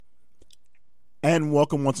And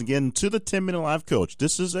welcome once again to the 10-Minute Life Coach.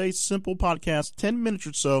 This is a simple podcast, 10 minutes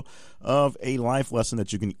or so of a life lesson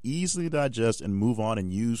that you can easily digest and move on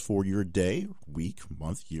and use for your day, week,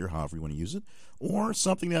 month, year, however you want to use it, or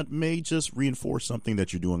something that may just reinforce something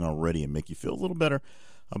that you're doing already and make you feel a little better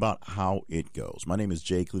about how it goes. My name is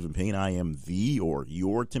Jay Cleveland Payne. I am your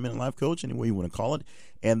 10-Minute Life Coach, any way you want to call it.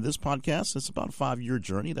 And this podcast is about a 5-year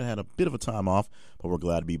journey that had a bit of a time off, but we're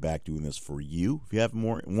glad to be back doing this for you. If you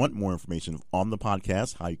want more information on the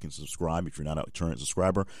podcast, how you can subscribe if you're not a current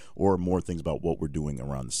subscriber, or more things about what we're doing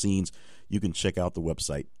around the scenes, you can check out the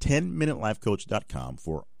website 10minutelifecoach.com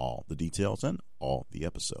for all the details and all the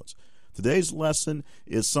episodes. Today's lesson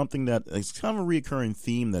is something that is kind of a recurring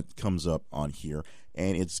theme that comes up on here,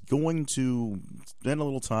 and it's going to spend a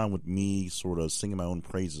little time with me sort of singing my own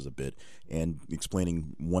praises a bit and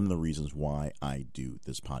explaining one of the reasons why I do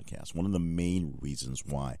this podcast, one of the main reasons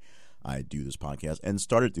why I do this podcast and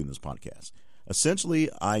started doing this podcast. Essentially,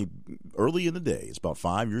 early in the day, it's about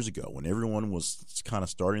 5 years ago, when everyone was kind of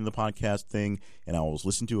starting the podcast thing, and I was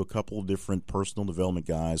listening to a couple of different personal development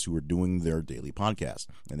guys who were doing their daily podcast,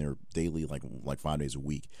 and they're daily, like 5 days a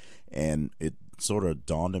week. And it sort of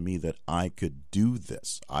dawned on me that I could do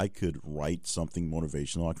this. I could write something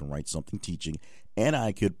motivational, I can write something teaching, and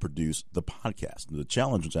I could produce the podcast. The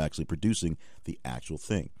challenge was actually producing the actual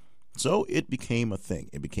thing. So it became a thing.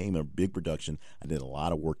 It became a big production. I did a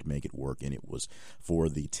lot of work to make it work, and it was for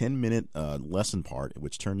the 10-minute lesson part,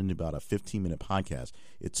 which turned into about a 15-minute podcast.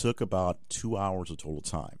 It took about 2 hours of total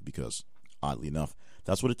time because, oddly enough,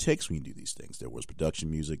 that's what it takes when you do these things. There was production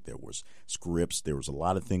music, there was scripts, there was a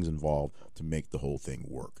lot of things involved to make the whole thing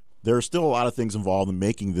work. There are still a lot of things involved in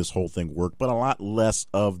making this whole thing work, but a lot less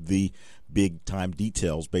of the big-time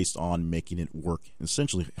details based on making it work,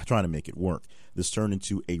 essentially trying to make it work. This turned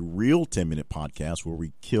into a real 10-minute podcast where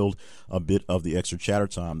we killed a bit of the extra chatter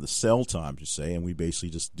time, the sell time, to say, and we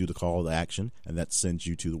basically just do the call to action, and that sends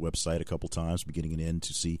you to the website a couple times, beginning and end,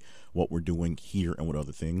 to see what we're doing here and what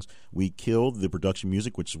other things. We killed the production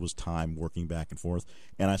music, which was time working back and forth,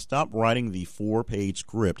 and I stopped writing the 4-page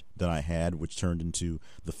script that I had, which turned into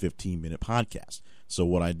the 15-minute podcast. So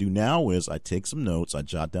what I do now is I take some notes, I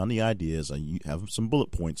jot down the ideas, I have some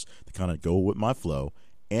bullet points to kind of go with my flow,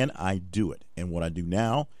 and I do it. And what I do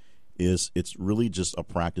now is it's really just a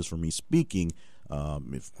practice for me speaking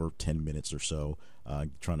for 10 minutes or so,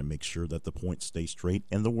 trying to make sure that the points stay straight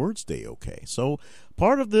and the words stay okay. So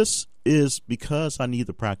part of this is because I need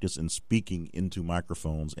the practice in speaking into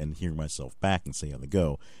microphones and hearing myself back and say on the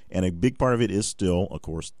go. And a big part of it is still, of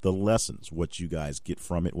course, the lessons, what you guys get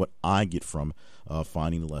from it, what I get from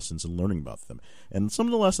finding the lessons and learning about them. And some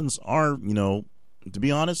of the lessons are, to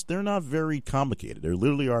be honest, they're not very complicated. There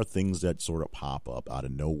literally are things that sort of pop up out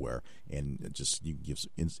of nowhere, and just you give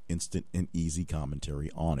instant and easy commentary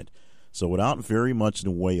on it. So without very much in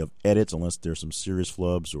the way of edits, unless there's some serious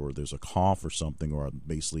flubs or there's a cough or something, or I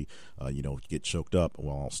basically, get choked up,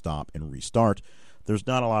 well, I'll stop and restart. There's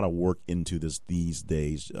not a lot of work into this these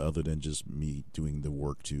days other than just me doing the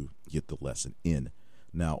work to get the lesson in.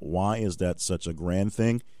 Now, why is that such a grand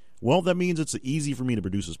thing? Well, that means it's easy for me to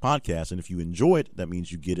produce this podcast, and if you enjoy it, that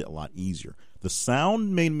means you get it a lot easier. The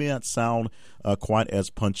sound may not sound quite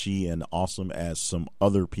as punchy and awesome as some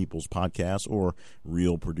other people's podcasts or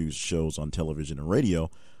real produced shows on television and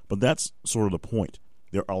radio, but that's sort of the point.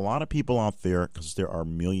 There are a lot of people out there because there are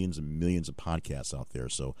millions and millions of podcasts out there,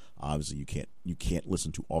 so obviously you can't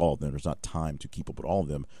listen to all of them. There's not time to keep up with all of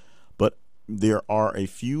them, but there are a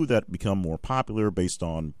few that become more popular based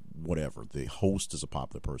on whatever. The host is a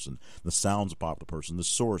popular person. The sound's a popular person. The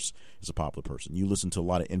source is a popular person. You listen to a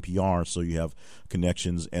lot of NPR, so you have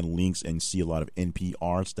connections and links and see a lot of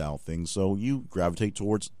NPR-style things. So you gravitate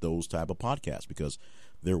towards those type of podcasts because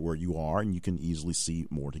they're where you are and you can easily see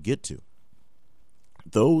more to get to.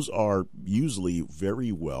 Those are usually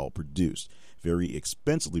very well produced, very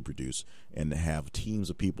expensively produced, and have teams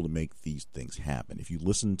of people to make these things happen. If you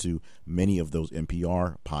listen to many of those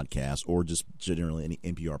NPR podcasts or just generally any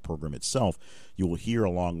NPR program itself, you will hear a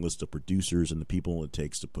long list of producers and the people it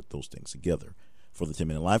takes to put those things together. For the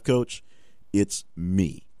 10-Minute Life Coach, it's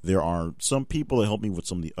me. There are some people that help me with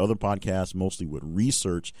some of the other podcasts, mostly with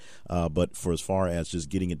research, but for as far as just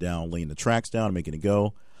getting it down, laying the tracks down, and making it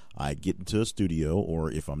go, I get into a studio,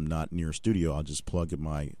 or if I'm not near a studio, I'll just plug a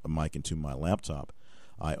mic into my laptop.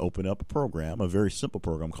 I open up a program, a very simple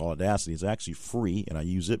program called Audacity. It's actually free, and I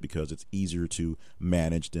use it because it's easier to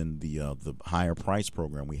manage than the higher price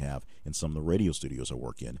program we have in some of the radio studios I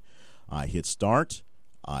work in. I hit start.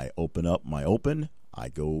 I open up my open. I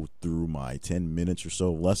go through my 10 minutes or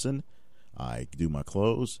so lesson. I do my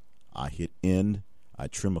close. I hit end. I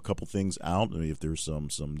trim a couple things out. If there's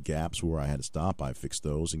some gaps where I had to stop, I fix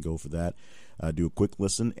those and go for that. Do a quick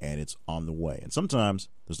listen, and it's on the way. And sometimes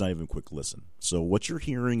there's not even a quick listen. So what you're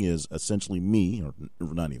hearing is essentially me, or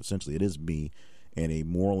not even essentially, it is me, and a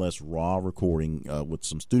more or less raw recording with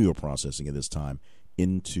some studio processing at this time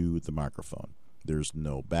into the microphone. There's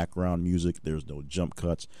no background music. There's no jump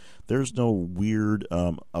cuts. There's no weird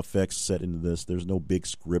effects set into this. There's no big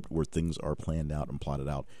script where things are planned out and plotted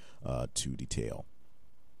out to detail.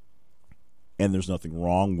 And there's nothing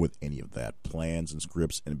wrong with any of that. Plans and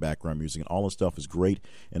scripts and background music and all this stuff is great.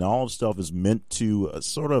 And all this stuff is meant to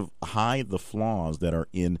sort of hide the flaws that are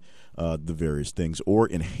in the various things or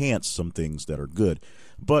enhance some things that are good.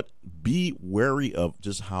 But be wary of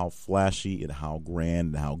just how flashy and how grand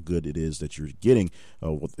and how good it is that you're getting,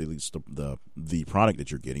 with at least the product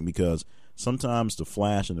that you're getting, because sometimes the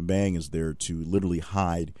flash and the bang is there to literally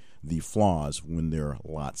hide the flaws when there are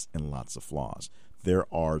lots and lots of flaws. There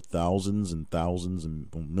are thousands and thousands and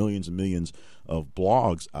millions of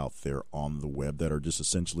blogs out there on the web that are just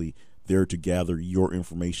essentially there to gather your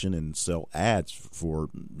information and sell ads for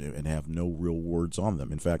and have no real words on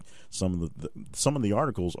them. In fact, some of the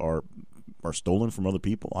articles are stolen from other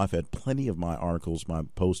people. I've had plenty of my articles, my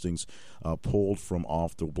postings, pulled from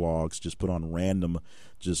off the blogs, just put on random,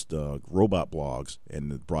 robot blogs,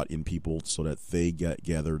 and brought in people so that they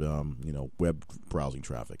gathered, web browsing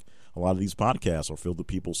traffic. A lot of these podcasts are filled with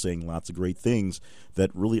people saying lots of great things that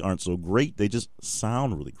really aren't so great. They just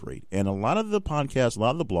sound really great. And a lot of the podcasts, a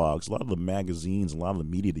lot of the blogs, a lot of the magazines, a lot of the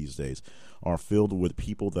media these days are filled with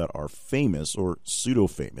people that are famous or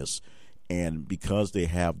pseudo-famous. And because they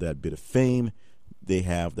have that bit of fame, they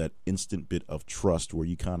have that instant bit of trust where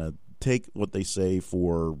you kind of take what they say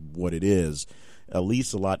for what it is, at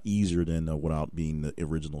least a lot easier than without being the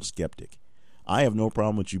original skeptic. I have no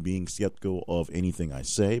problem with you being skeptical of anything I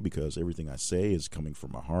say, because everything I say is coming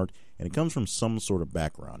from my heart, and it comes from some sort of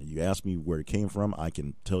background. You ask me where it came from, I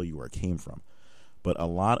can tell you where it came from. But a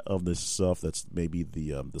lot of this stuff that's maybe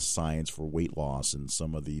the science for weight loss and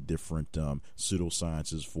some of the different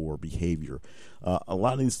pseudosciences for behavior, a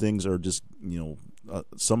lot of these things are just,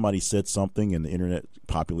 somebody said something and the internet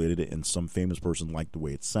populated it, and some famous person liked the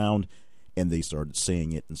way it sounded, and they started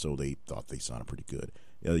saying it, and so they thought they sounded pretty good.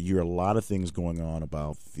 You hear a lot of things going on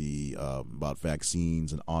about about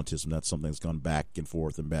vaccines and autism. That's something that's gone back and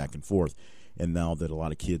forth and back and forth. And now that a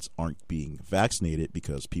lot of kids aren't being vaccinated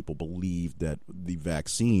because people believe that the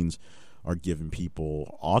vaccines are giving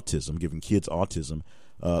people autism, giving kids autism,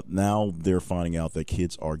 now they're finding out that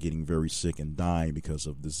kids are getting very sick and dying because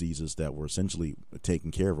of diseases that were essentially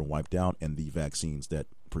taken care of and wiped out, and the vaccines that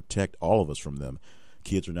protect all of us from them.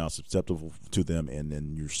 Kids are now susceptible to them, and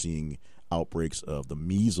then you're seeing outbreaks of the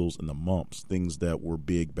measles and the mumps, things that were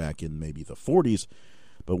big back in maybe the 40s.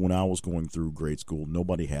 But when I was going through grade school,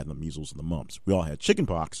 nobody had the measles and the mumps. We all had chicken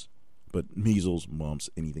pox, but measles, mumps,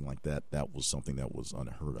 anything like that, that was something that was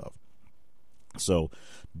unheard of. So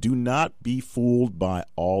do not be fooled by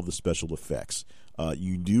all the special effects.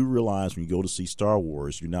 You do realize when you go to see Star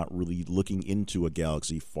Wars, you're not really looking into a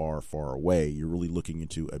galaxy far, far away. You're really looking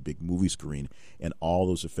into a big movie screen, and all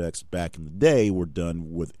those effects back in the day were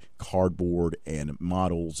done with cardboard and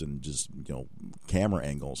models and just camera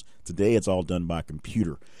angles. Today, it's all done by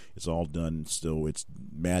computer. It's all done, so it's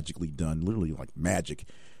magically done, literally like magic.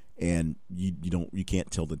 And you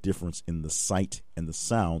can't tell the difference in the sight and the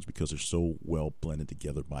sounds because they're so well blended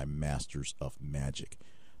together by masters of magic.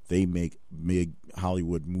 They make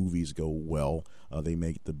Hollywood movies go well. They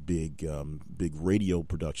make the big radio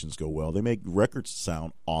productions go well. They make records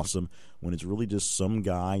sound awesome when it's really just some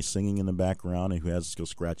guy singing in the background and who has a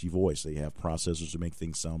scratchy voice. They have processors to make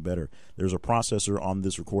things sound better. There's a processor on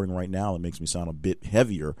this recording right now that makes me sound a bit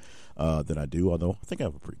heavier than I do, although I think I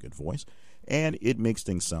have a pretty good voice. And it makes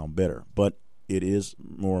things sound better. But it is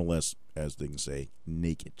more or less, as they can say,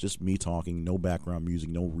 naked. Just me talking, no background music,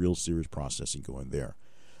 no real serious processing going there.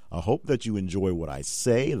 I hope that you enjoy what I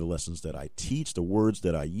say, the lessons that I teach, the words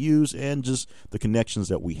that I use, and just the connections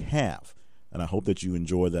that we have. And I hope that you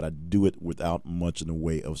enjoy that I do it without much in the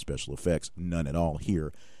way of special effects, none at all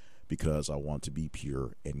here, because I want to be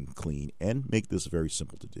pure and clean and make this very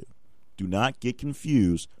simple to do. Do not get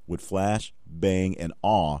confused with flash, bang, and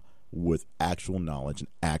awe with actual knowledge and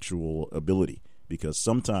actual ability, because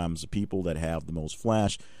sometimes the people that have the most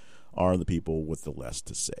flash are the people with the less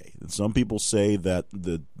to say. And some people say that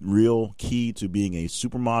the real key to being a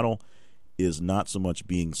supermodel is not so much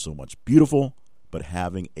being so much beautiful, but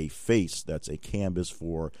having a face that's a canvas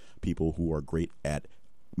for people who are great at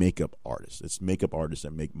makeup artists. It's makeup artists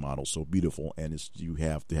that make models so beautiful, and you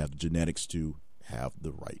have to have the genetics to have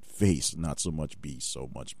the right face, not so much be so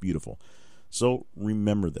much beautiful. So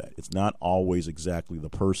remember that. It's not always exactly the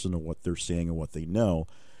person or what they're saying or what they know.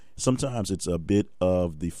 Sometimes it's a bit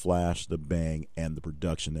of the flash, the bang, and the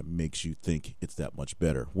production that makes you think it's that much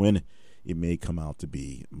better, when it may come out to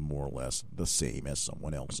be more or less the same as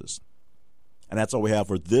someone else's. And that's all we have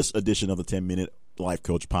for this edition of the 10-Minute Life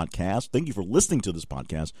Coach Podcast. Thank you for listening to this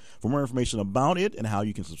podcast. For more information about it and how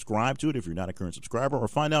you can subscribe to it if you're not a current subscriber, or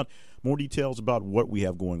find out more details about what we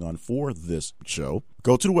have going on for this show,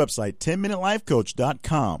 go to the website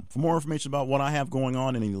 10minutelifecoach.com. For more information about what I have going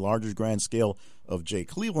on in a larger grand scale of J.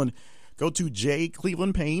 Cleveland, go to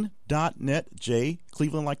jclevelandpayne.net. J,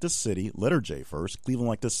 Cleveland like the city, letter J first, Cleveland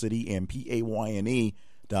like the city, and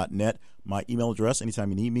PAYNE.net. My email address, anytime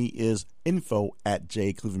you need me, is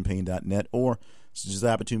info@jclevelandpayne.net, or just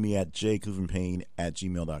zap it to me at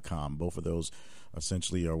jclevelandpayne@gmail.com. Both of those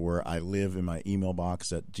essentially are where I live in my email box.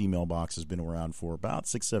 That Gmail box has been around for about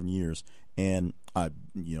 6-7 years, and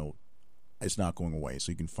it's not going away,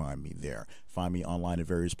 so you can find me there. Find me online at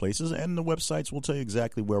various places, and the websites will tell you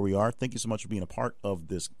exactly where we are. Thank you so much for being a part of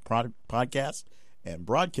this podcast and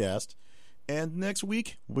broadcast. And next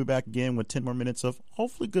week, we'll be back again with 10 more minutes of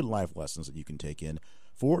hopefully good life lessons that you can take in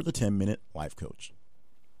for the 10-Minute Life Coach.